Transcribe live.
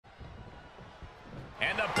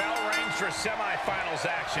And the bell rings for semifinals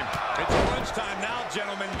action. It's crunch time now,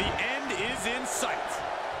 gentlemen. The end is in sight.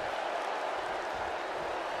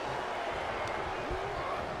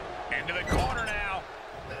 Into the corner now.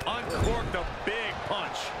 Uncorked a big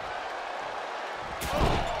punch.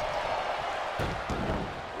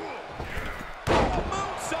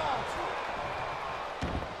 Moonsault.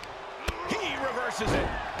 He reverses it.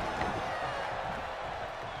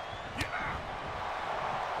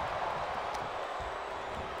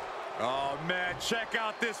 Oh, man, check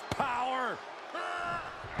out this power.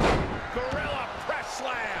 Gorilla press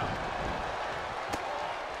slam.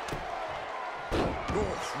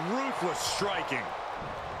 Oof, ruthless striking.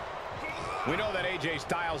 We know that AJ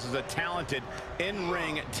Styles is a talented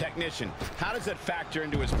in-ring technician. How does that factor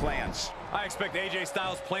into his plans? I expect AJ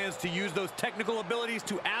Styles' plans to use those technical abilities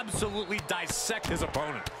to absolutely dissect his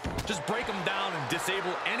opponent. Just break him down and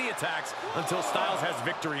disable any attacks until Styles has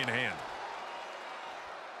victory in hand.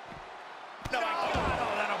 No,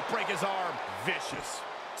 oh, that'll break his arm. Vicious.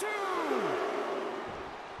 2.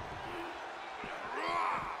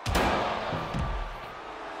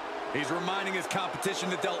 He's reminding his competition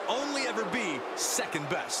that they'll only ever be second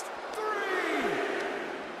best. 3.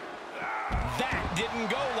 That didn't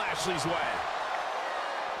go Lashley's way.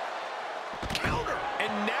 Counter.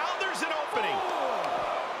 And now there's an opening.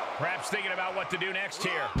 4. Perhaps thinking about what to do next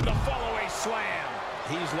here. The follow-away slam.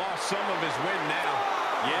 He's lost some of his win now.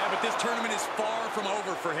 Yeah, but this tournament is far from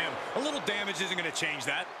over for him. A little damage isn't going to change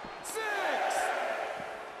that. 6.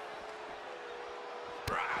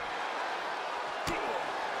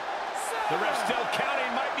 The ref still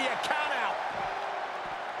counting. Might be a count out.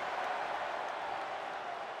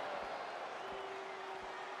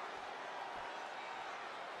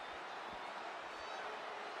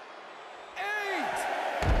 8.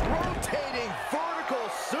 Rotating vertical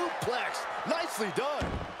suplex. Nicely done.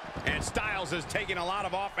 And Styles is taking a lot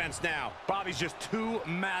of offense now. Bobby's just too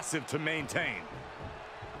massive to maintain.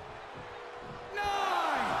 9.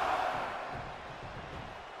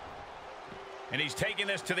 And he's taking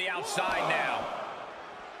this to the outside now.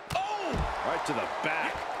 Oh! Right to the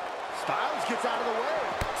back. Styles gets out of the way.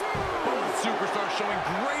 2. Both superstars showing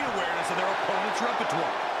great awareness of their opponent's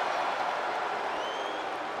repertoire.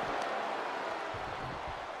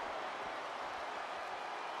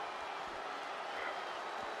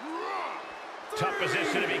 Tough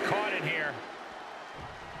position to be caught in here.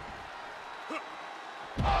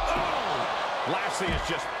 Oh! Lashley is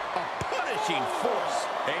just a punishing force.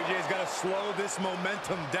 AJ's got to slow this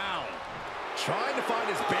momentum down. Trying to find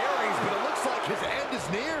his bearings, but it looks like his end is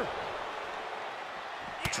near.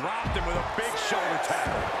 Dropped him with a big shoulder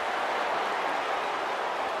tackle.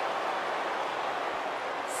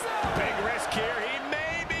 Big risk here. He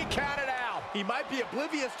may be counted out. He might be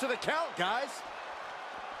oblivious to the count, guys.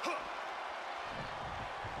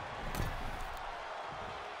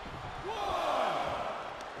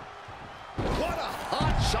 What a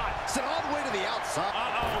hot shot. Sent all the way to the outside.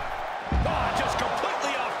 Oh, just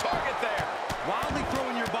completely off target there. Wildly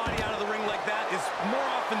throwing your body out of the ring like that is more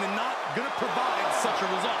often than not going to provide such a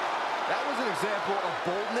result. That was an example of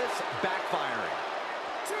boldness backfiring.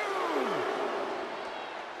 2.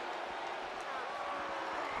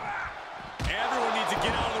 Everyone needs to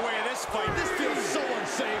get out of the way of this fight. This feels so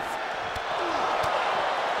unsafe.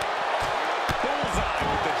 Bullseye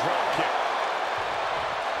with the drop kick.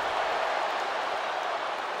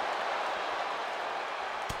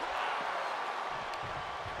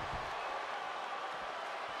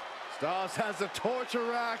 Styles has a torture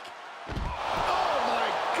rack. Oh my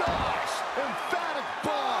gosh! Emphatic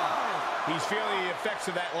bomb! He's feeling the effects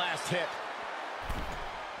of that last hit.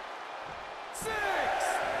 6.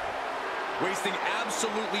 Wasting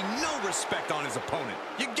absolutely no respect on his opponent.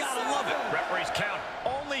 You gotta love it. Referee's count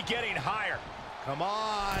only getting higher. Come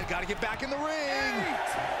on, gotta get back in the ring. 8.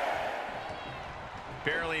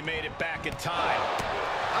 Barely made it back in time.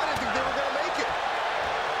 I didn't think they were gonna make it.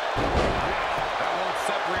 That won't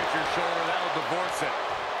separate your shoulder, that'll divorce it.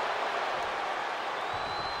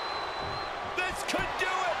 This could do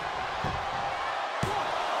it.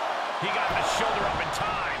 He got the shoulder up in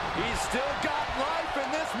time. He's still got life in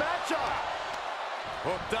this matchup.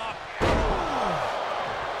 Hooked up.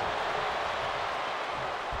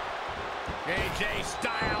 AJ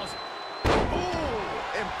Styles. Ooh,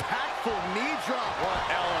 impactful knee drop. What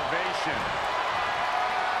elevation.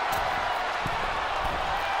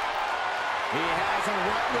 He has him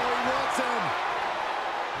right where he wants him.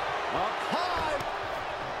 Up high.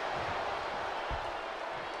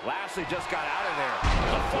 Lashley just got out of there.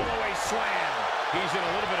 The follow-away slam. He's in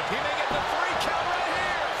a little bit of... He may get the 3 count right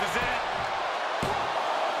here. This is it.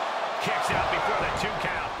 Kicks out before the 2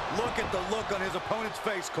 count. Look at the look on his opponent's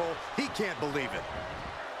face, Cole. He can't believe it.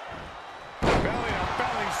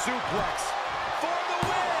 Belly-to-belly suplex for the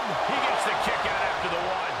win. He gets the kick out after the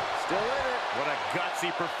one. Still in it. What a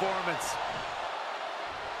gutsy performance.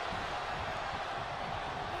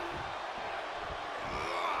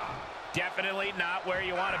 Definitely not where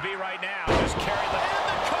you want to be right now. Just carry the... And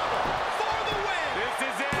the cover for the win. This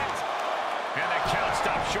is it. And the count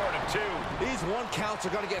stopped short of 2. These 1 counts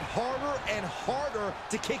are going to get harder and harder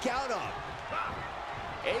to kick out of.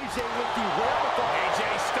 AJ with the wherewithal. AJ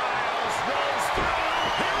Styles rolls through.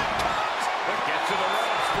 Here it comes. But gets to the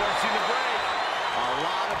ropes, forcing the break. A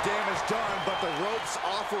lot of damage done, but the ropes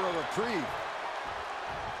offer a reprieve.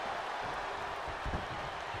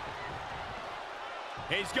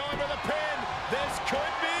 He's going for the pin. This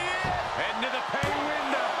could be it. Into the pay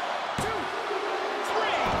window. 2, 3.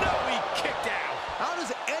 No, he kicked out. How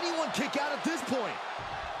does anyone kick out at this point?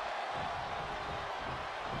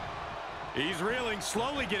 He's reeling,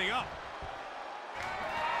 slowly getting up.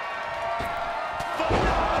 I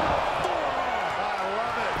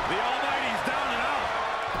love it. The Almighty's down and out.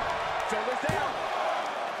 Shoulders down.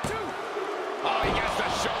 2. Oh, he gets the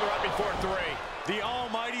shoulder up before 3. The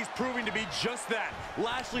Almighty's proving to be just that.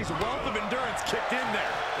 Lashley's wealth of endurance kicked in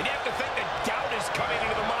there. And you have to think that doubt is coming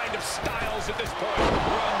into the mind of Styles at this point.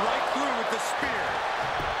 Run right through with the spear.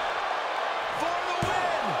 For the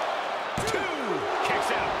win. 2. Kicks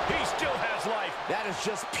out. He still has life. That is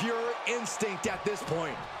just pure instinct at this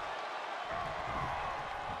point.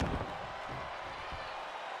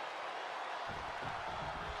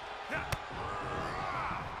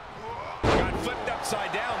 Got flipped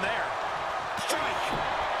upside down there. Strike.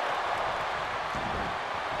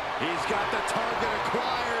 He's got the target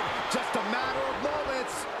acquired. Just a matter of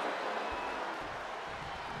moments.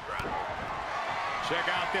 Check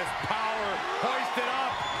out this power. Hoist it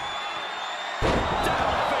up.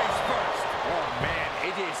 Down face first. Oh, man.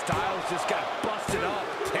 AJ Styles just got busted up.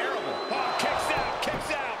 Terrible. Oh, kicks out.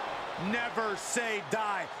 Kicks out. Never say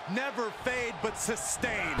die. Never fade, but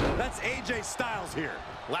sustain. That's AJ Styles here.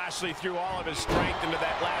 Lashley threw all of his strength into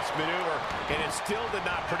that last maneuver, and it still did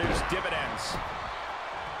not produce dividends.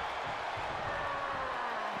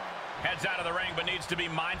 Heads out of the ring, but needs to be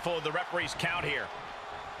mindful of the referee's count here.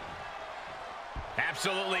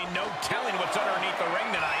 Absolutely no telling what's underneath the ring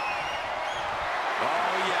tonight.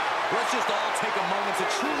 Oh, yeah. Let's just all take a moment to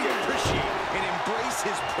truly appreciate and embrace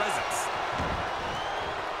his presence.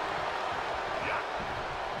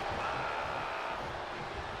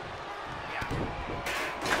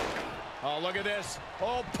 Oh, look at this.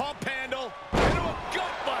 Oh, pump handle into a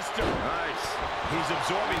gut buster. Nice. He's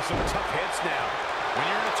absorbing some tough hits now. When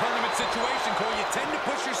you're in a tournament situation, Cole, you tend to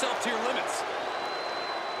push yourself to your limits.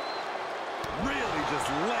 Really just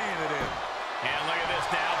laying it in. And look at this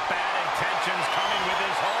now. Bad intentions coming with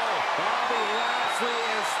his hole. Bobby Lashley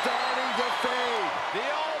is starting to fade. The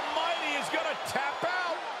Almighty is going to tap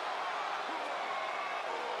out.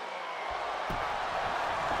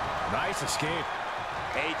 Nice escape.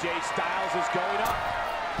 AJ Styles is going up.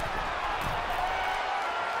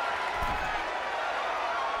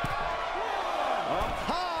 Up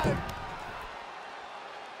high.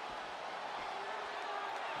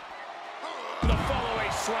 The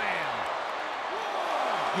follow-away slam.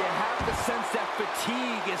 You have the sense that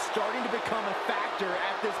fatigue is starting to become a factor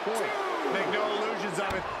at this point. Make no illusions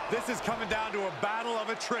of it. This is coming down to a battle of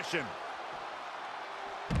attrition.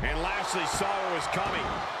 And Lashley saw what was coming.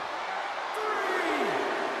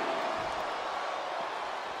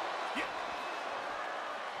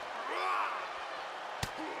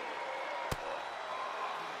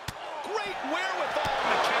 Great wherewithal in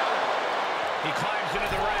the counter. He climbs into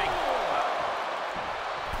the ring.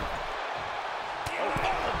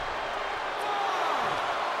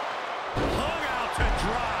 Hung out to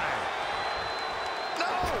dry.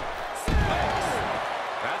 No!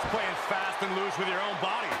 That's playing fast and loose with your own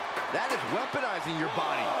body. That is weaponizing your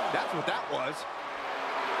body. That's what that was.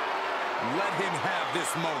 Let him have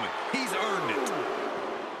this moment. He's earned it.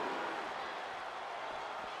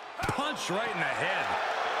 Punch right in the head.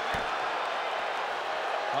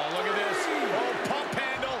 Oh, look at this. Oh, pump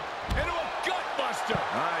handle into a gut buster.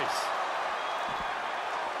 Nice.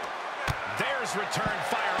 There's return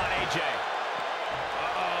fire on AJ.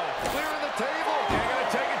 Uh-oh. Clearing the table. They're going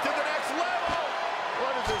to take it to the next level.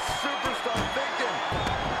 What is this superstar thinking?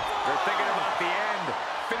 They're thinking about the end,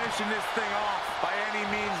 finishing this thing off by any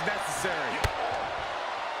means necessary.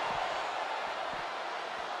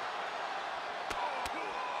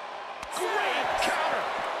 Great counter.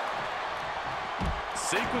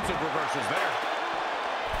 Sequence of reversals there.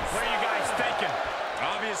 What are you guys thinking?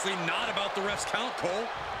 Obviously not about the ref's count, Cole.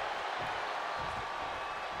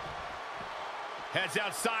 Heads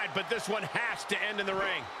outside, but this one has to end in the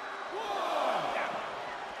ring.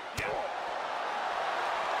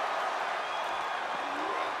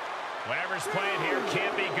 Whatever's playing here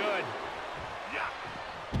can't be good.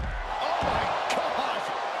 Oh my gosh!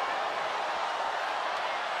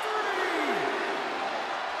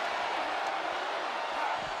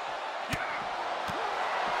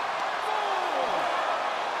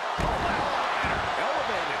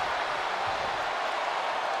 Elevated.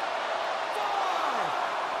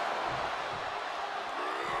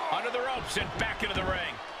 5. Under the ropes and back into the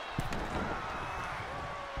ring.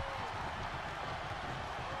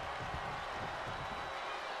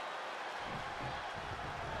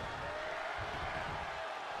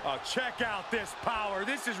 Oh, check out this power.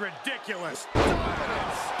 This is ridiculous.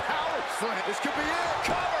 Dominance. Power slam. This could be it.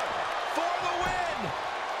 Cover for the win.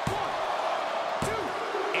 1, 2.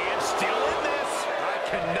 And still in this. I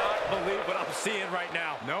cannot believe what I'm seeing right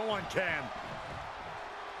now. No one can.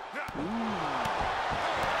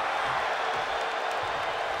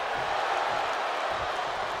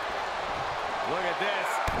 Look at this.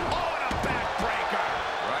 Oh, and a backbreaker.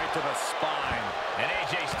 Right to the spine. And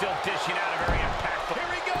AJ still dishing out a very impactful.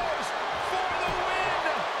 Here he goes for the win.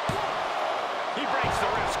 He breaks the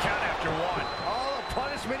ref's count after 1. All the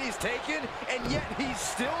punishment he's taken, and yet he's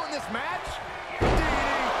still in this match?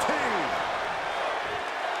 DDT!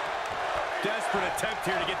 Desperate attempt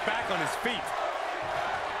here to get back on his feet.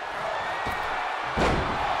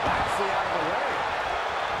 Lashley out of the way.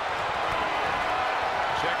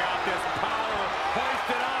 Check out this power.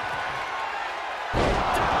 Hoisted up.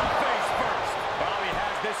 Down face first. Bobby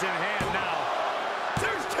has this in hand now.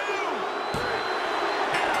 There's 2.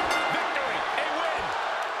 Victory, a win.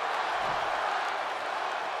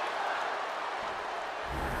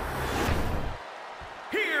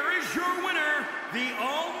 Here is your winner, the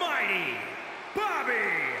almighty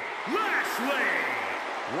Bobby Lashley.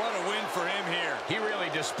 What a win for him here. He really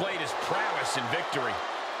displayed his prowess in victory.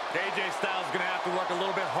 AJ Styles is going to have to work a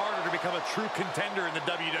little bit harder to become a true contender in the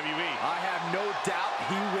WWE. I have no doubt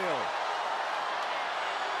he will.